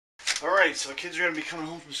Alright, so the kids are going to be coming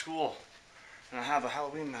home from school. And I have a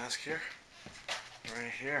Halloween mask here.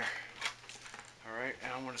 Right here. Alright,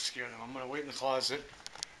 and I'm going to scare them. I'm going to wait in the closet.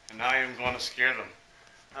 And I am going to scare them.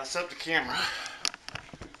 I'll set up the camera.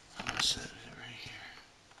 I'm going to set it right here.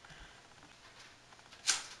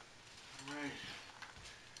 Alright.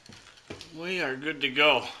 We are good to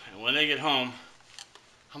go. And when they get home,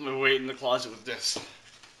 I'm going to wait in the closet with this.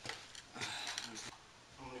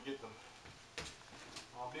 I'm going to get them.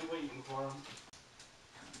 I'll be waiting for them.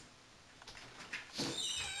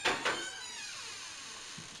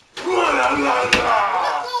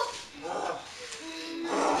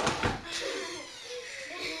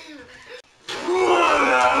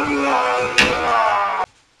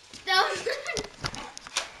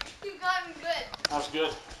 You got me good. That was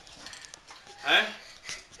good. Huh?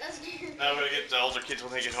 That's good. Now I'm going to get the older kids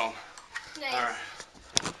when they get home. Nice. Alright.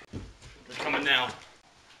 They're coming now.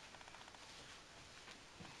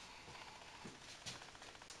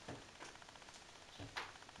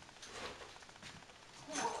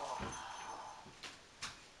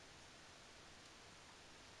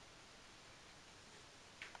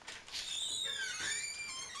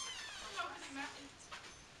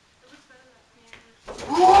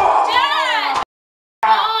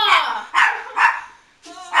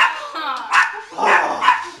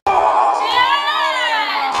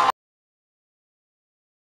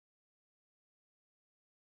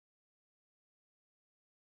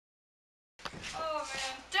 Oh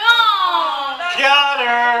man, don't! Got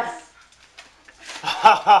her!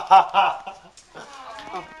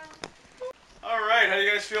 Alright, how do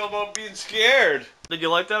you guys feel about being scared? Did you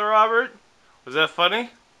like that, Robert? Was that funny?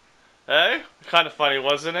 Hey? Kind of funny,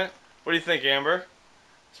 wasn't it? What do you think, Amber?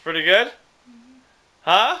 It's pretty good? Mm-hmm.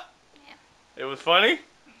 Huh? Yeah. It was funny?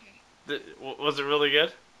 Mm-hmm. Was it really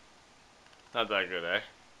good? Not that good, eh?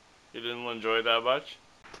 You didn't enjoy it that much?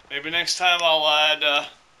 Maybe next time I'll add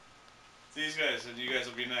these guys and you guys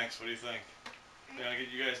will be next. What do you think? Can I get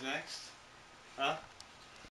you guys next? Huh?